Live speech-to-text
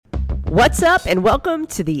What's up, and welcome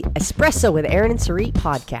to the Espresso with Aaron and Sarit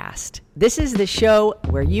podcast. This is the show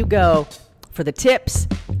where you go for the tips,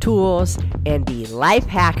 tools, and the life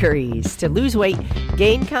hackeries to lose weight,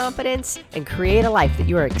 gain confidence, and create a life that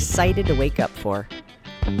you are excited to wake up for.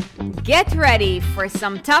 Get ready for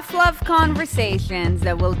some tough love conversations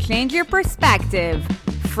that will change your perspective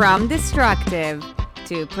from destructive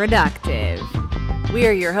to productive. We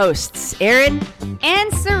are your hosts, Aaron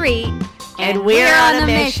and Sarit. And we're on a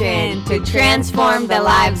mission to transform the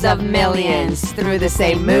lives of millions through the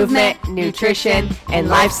same movement, nutrition, and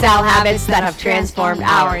lifestyle habits that have transformed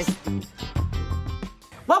ours.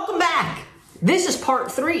 Welcome back. This is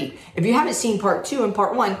part 3. If you haven't seen part 2 and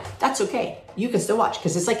part 1, that's okay. You can still watch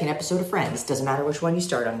because it's like an episode of Friends. Doesn't matter which one you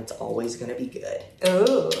start on, it's always going to be good.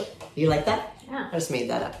 Oh, you like that? Yeah. I just made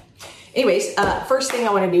that up. Anyways, first thing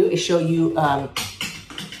I want to do is show you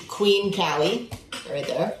Queen Callie right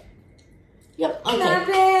there. Yep. Okay.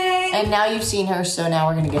 Nothing. And now you've seen her, so now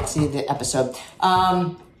we're going to get to the episode.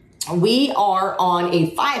 We are on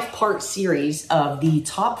a 5-part series of the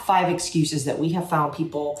top 5 excuses that we have found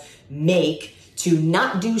people make to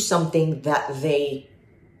not do something that they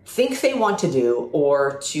think they want to do,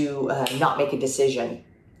 or to not make a decision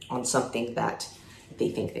on something that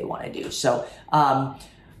they think they want to do. So,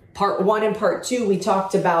 part 1 and part 2, we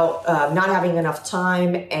talked about not having enough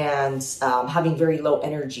time and having very low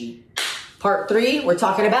energy. Part 3, we're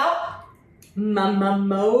talking about motivation.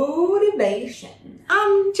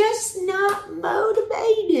 I'm just not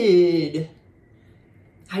motivated.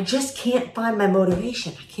 I just can't find my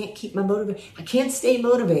motivation. I can't keep my motivation. I can't stay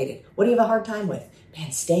motivated. What do you have a hard time with?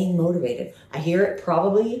 Man, staying motivated. I hear it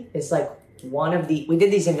probably is like one of the, we did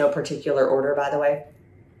these in no particular order, by the way.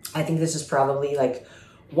 I think this is probably like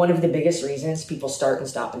one of the biggest reasons people start and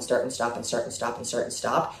stop and start and stop and start and stop and start and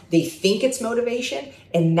stop. They think it's motivation,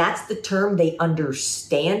 and that's the term they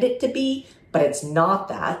understand it to be, but it's not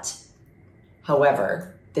that.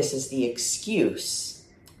 However, this is the excuse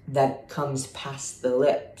that comes past the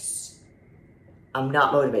lips. I'm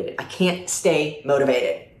not motivated. I can't stay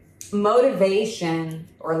motivated. Motivation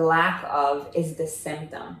or lack of is the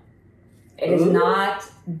symptom. It is not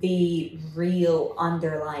the real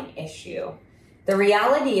underlying issue. The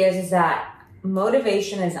reality is that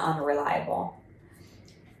motivation is unreliable.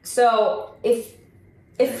 So if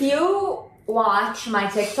you watch my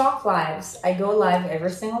TikTok lives, I go live every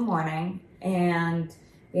single morning, and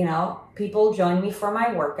you know, people join me for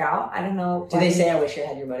my workout. I don't know. Do they say I wish I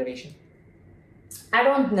had your motivation? I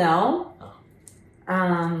don't know.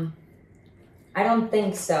 Oh. I don't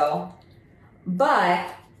think so.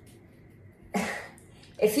 But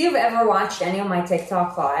if you've ever watched any of my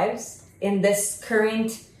TikTok lives, in this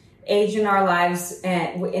current age in our lives,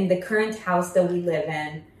 and in the current house that we live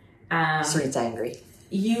in, Sarit's angry.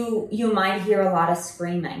 You might hear a lot of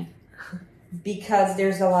screaming because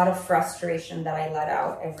there's a lot of frustration that I let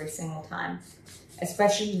out every single time,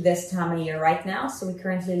 especially this time of year right now. So we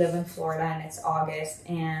currently live in Florida, and it's August,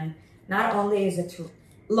 and not only is it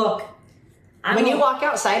look, when you walk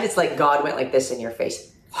outside, it's like God went like this in your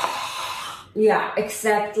face. Yeah,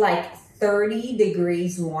 except like 30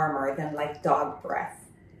 degrees warmer than like dog breath.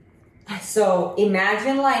 So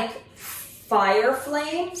imagine like fire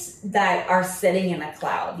flames that are sitting in a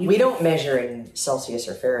cloud. We don't measure in Celsius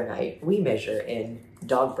or Fahrenheit. We measure in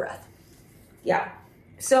dog breath. Yeah.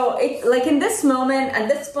 So it, like in this moment, at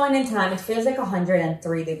this point in time, it feels like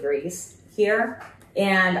 103 degrees here.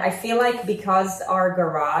 And I feel like because our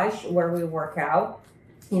garage where we work out,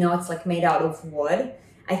 you know, it's like made out of wood,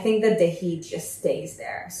 I think that the heat just stays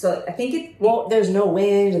there. So I think there's no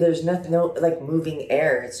wind, there's nothing, no like moving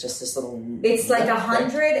air. It's just this little. It's like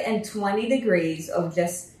 120 degrees of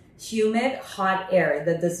just humid, hot air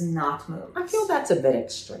that does not move. I feel that's a bit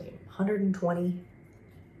extreme. 120.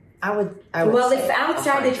 I would. Well, say if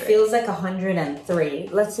outside 100. it feels like 103,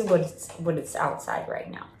 let's see what it's outside right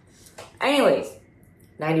now. Anyways,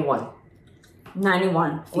 91.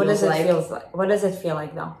 91. What does it feel like? What does it feel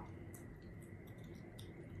like though?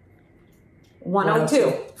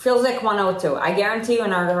 102. Feels like 102. I guarantee you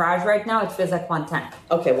in our garage right now, it feels like 110.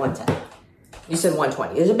 Okay, 110. You said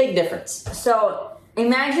 120. There's a big difference. So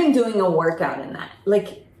imagine doing a workout in that.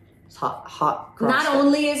 Like, it's hot. Not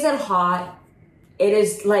only is it hot, it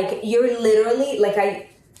is like you're literally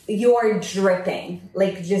you are dripping,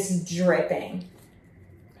 like just dripping.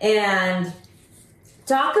 And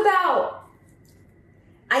talk about,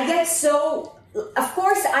 of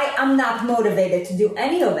course I'm not motivated to do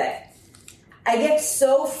any of it. I get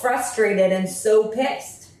so frustrated and so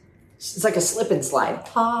pissed. It's like a slip and slide.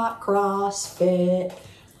 Hot CrossFit.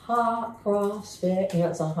 You know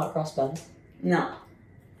that song, Hot Cross Buns? No.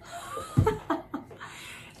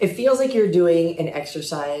 It feels like you're doing an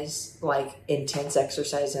exercise, like intense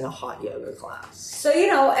exercise in a hot yoga class. So,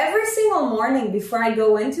 every single morning before I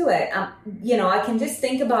go into it, I can just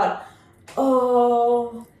think about,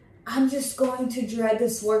 oh, I'm just going to dread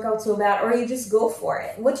this workout so bad. Or you just go for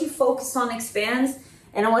it. What you focus on expands,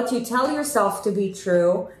 and what you tell yourself to be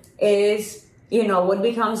true is, what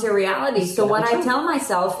becomes your reality. So what I tell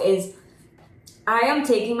myself is, I am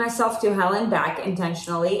taking myself to hell and back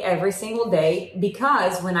intentionally every single day,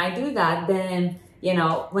 because when I do that, then,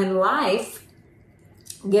 when life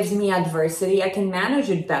gives me adversity, I can manage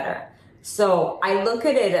it better. So I look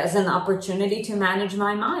at it as an opportunity to manage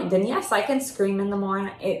my mind. And yes, I can scream in the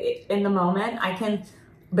moment. I can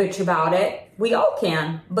bitch about it. We all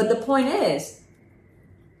can. But the point is,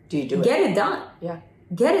 do you do it? Get it done. Yeah.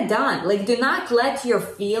 Get it done. Like, do not let your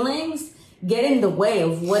feelings get in the way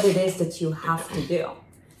of what it is that you have to do.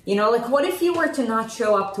 Like, what if you were to not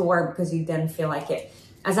show up to work because you didn't feel like it?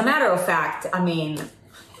 As a matter of fact,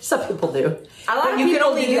 some people do. A lot of people can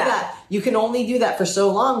only do that. You can only do that for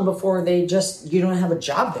so long before you don't have a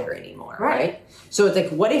job there anymore, right? So it's like,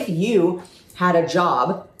 what if you had a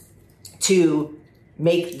job to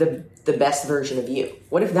make the best version of you?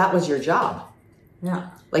 What if that was your job? Yeah.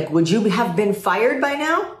 Like, would you have been fired by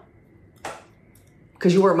now?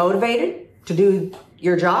 Because you weren't motivated to do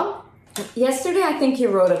your job? Yesterday, I think you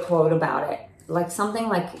wrote a quote about it. Like something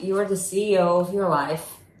like, you are the CEO of your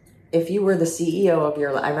life. If you were the CEO of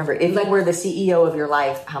your life, I remember, if you were the CEO of your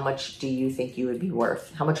life, how much do you think you would be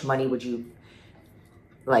worth? How much money would you,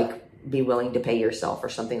 be willing to pay yourself or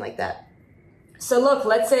something like that? So look,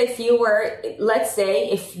 let's say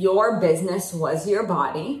if your business was your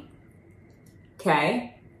body,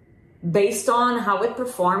 okay, based on how it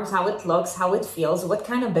performs, how it looks, how it feels, what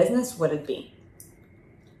kind of business would it be?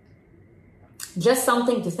 Just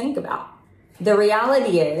something to think about. The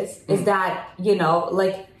reality is that,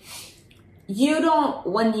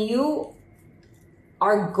 when you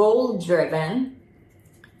are goal driven,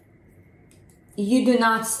 you do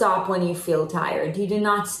not stop when you feel tired. You do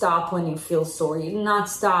not stop when you feel sore. You do not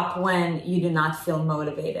stop when you do not feel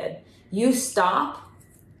motivated. You stop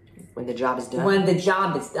when the job is done. When the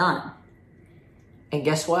job is done. And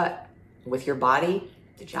guess what? With your body,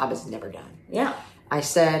 the job is never done. Yeah. I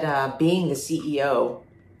said, being the CEO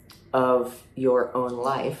of your own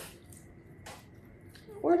life.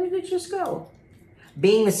 Where did it just go?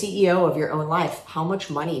 Being the CEO of your own life, how much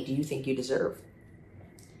money do you think you deserve?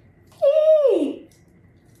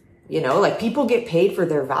 People get paid for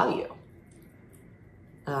their value.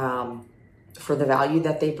 For the value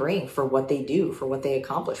that they bring, for what they do, for what they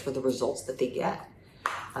accomplish, for the results that they get.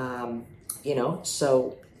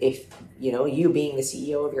 So if, you being the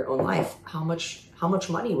CEO of your own life, how much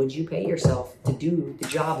money would you pay yourself to do the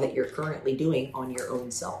job that you're currently doing on your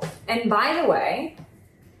own self? And by the way,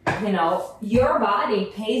 your body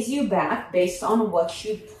pays you back based on what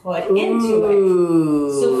you put into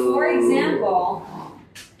it. So for example,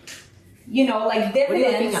 dividends. What are you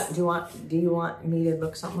looking up? Do you want me to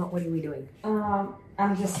look something up? What are we doing?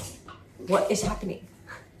 What is happening?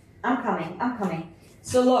 I'm coming.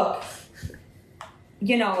 So look,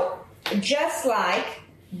 just like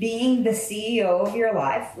being the CEO of your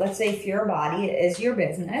life, let's say if your body is your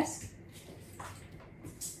business,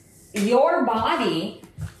 your body,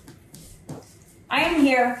 I am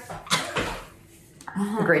here.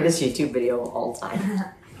 The greatest YouTube video of all time.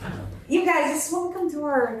 You guys, just welcome to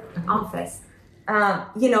our office.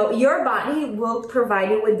 Your body will provide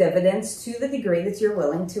you with dividends to the degree that you're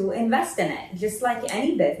willing to invest in it, just like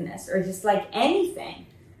any business or just like anything,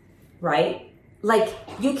 right? Like,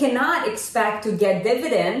 you cannot expect to get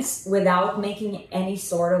dividends without making any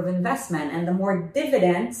sort of investment. And the more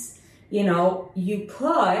dividends, you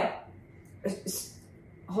put,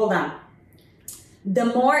 the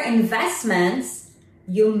more investments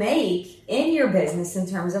you make in your business in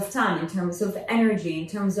terms of time, in terms of energy, in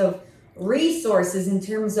terms of resources, in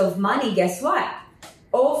terms of money, guess what?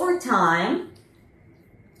 Over time,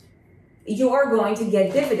 you are going to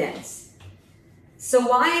get dividends. So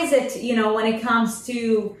why is it, when it comes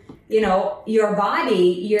to, your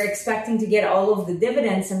body, you're expecting to get all of the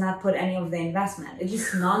dividends and not put any of the investment? It's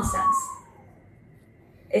just nonsense.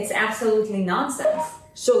 It's absolutely nonsense.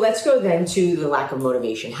 So let's go then to the lack of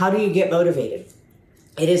motivation. How do you get motivated?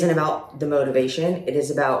 It isn't about the motivation. It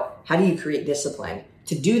is about how do you create discipline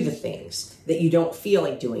to do the things that you don't feel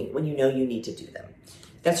like doing when you know you need to do them.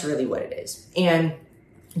 That's really what it is. And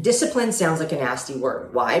discipline sounds like a nasty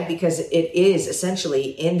word. Why? Because it is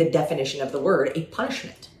essentially, in the definition of the word, a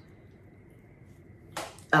punishment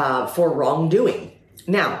for wrongdoing.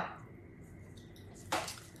 Now,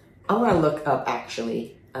 I want to look up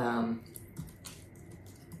actually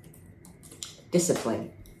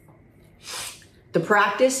Discipline. The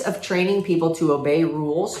practice of training people to obey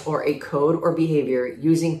rules or a code or behavior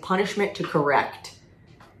using punishment to correct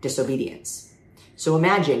disobedience. So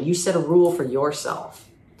imagine you set a rule for yourself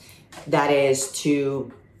that is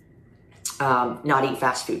to not eat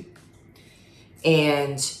fast food.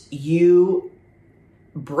 And you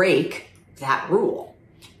break that rule.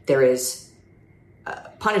 There is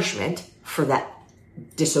punishment for that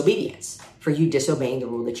disobedience, for you disobeying the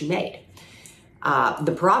rule that you made.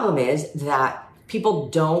 The problem is that people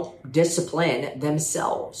don't discipline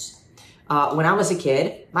themselves. When I was a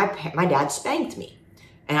kid, my dad spanked me.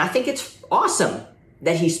 And I think it's awesome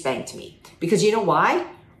that he spanked me. Because you know why?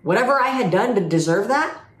 Whatever I had done to deserve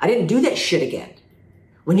that, I didn't do that shit again.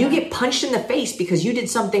 When you get punched in the face because you did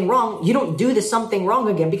something wrong, you don't do the something wrong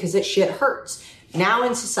again because that shit hurts. Now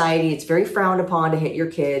in society, it's very frowned upon to hit your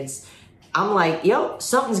kids. I'm like, yo,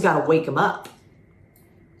 something's got to wake them up.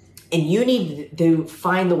 And you need to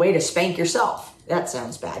find the way to spank yourself. That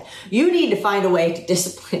sounds bad. You need to find a way to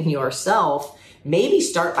discipline yourself. Maybe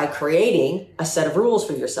start by creating a set of rules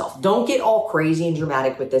for yourself. Don't get all crazy and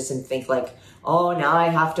dramatic with this and think like, oh, now I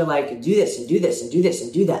have to like do this and do this and do this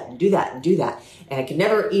and do that and do that and do that. And I can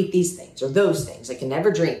never eat these things or those things. I can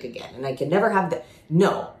never drink again. And I can never have that.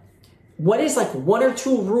 No. What is like one or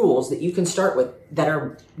two rules that you can start with that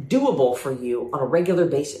are doable for you on a regular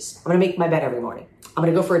basis? I'm going to make my bed every morning. I'm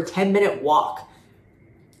going to go for a 10-minute walk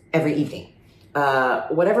every evening.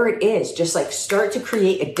 Whatever it is, just like start to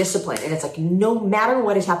create a discipline. And it's like, no matter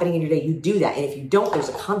what is happening in your day, you do that. And if you don't, there's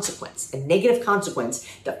a consequence, a negative consequence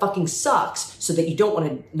that fucking sucks so that you don't want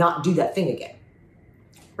to not do that thing again.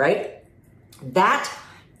 Right? That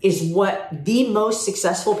is what the most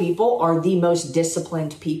successful people are, the most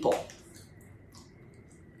disciplined people.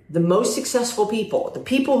 The most successful people, the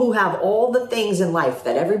people who have all the things in life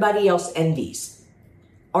that everybody else envies,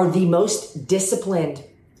 are the most disciplined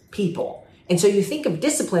people. And so you think of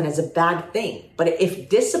discipline as a bad thing, but if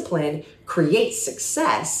discipline creates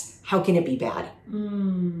success, how can it be bad?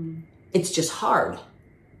 It's just hard.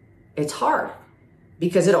 It's hard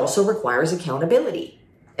because it also requires accountability.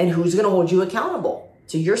 And who's going to hold you accountable?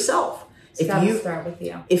 To yourself. It's got to start with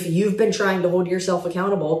you. If you've been trying to hold yourself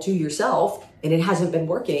accountable to yourself and it hasn't been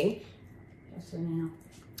working,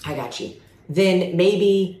 I got you. Then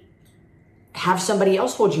maybe have somebody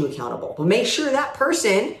else hold you accountable. But make sure that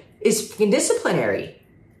person is disciplinary.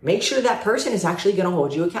 Make sure that person is actually going to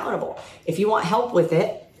hold you accountable. If you want help with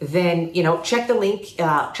it, then, check the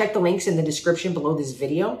links in the description below this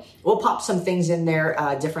video. We'll pop some things in there,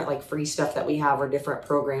 different like free stuff that we have or different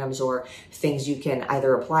programs or things you can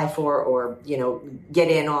either apply for or, get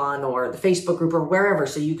in on or the Facebook group or wherever.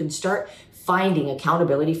 So you can start finding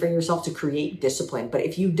accountability for yourself to create discipline. But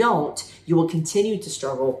if you don't, you will continue to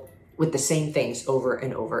struggle with the same things over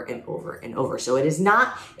and over and over and over. So it is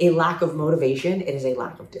not a lack of motivation. It is a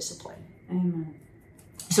lack of discipline. Amen.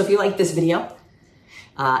 So if you like this video,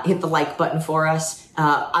 hit the like button for us.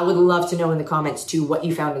 I would love to know in the comments too what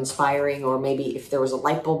you found inspiring, or maybe if there was a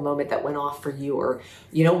light bulb moment that went off for you, or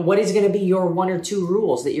what is going to be your 1 or 2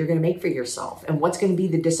 rules that you're going to make for yourself, and what's going to be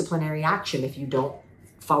the disciplinary action if you don't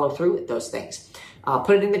follow through with those things.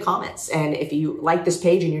 Put it in the comments. And if you like this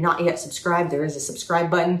page and you're not yet subscribed, there is a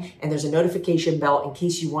subscribe button and there's a notification bell in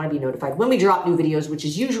case you want to be notified when we drop new videos, which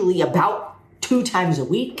is usually about 2 times a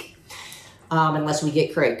week, unless we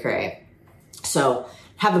get cray. So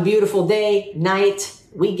have a beautiful day, night,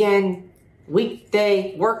 weekend,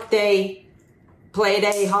 weekday, work day, play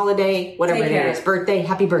day, holiday, whatever it is, birthday,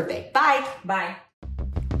 happy birthday. Bye. Bye.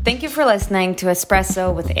 Thank you for listening to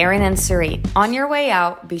Espresso with Erin and Sarit. On your way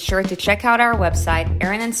out, be sure to check out our website,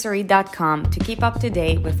 erinandsarit.com, to keep up to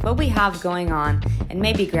date with what we have going on and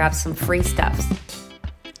maybe grab some free stuffs.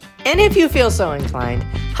 And if you feel so inclined,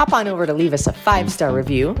 hop on over to leave us a 5-star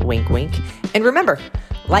review, wink, wink. And remember,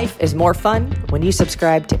 life is more fun when you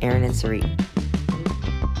subscribe to Erin and Sarit.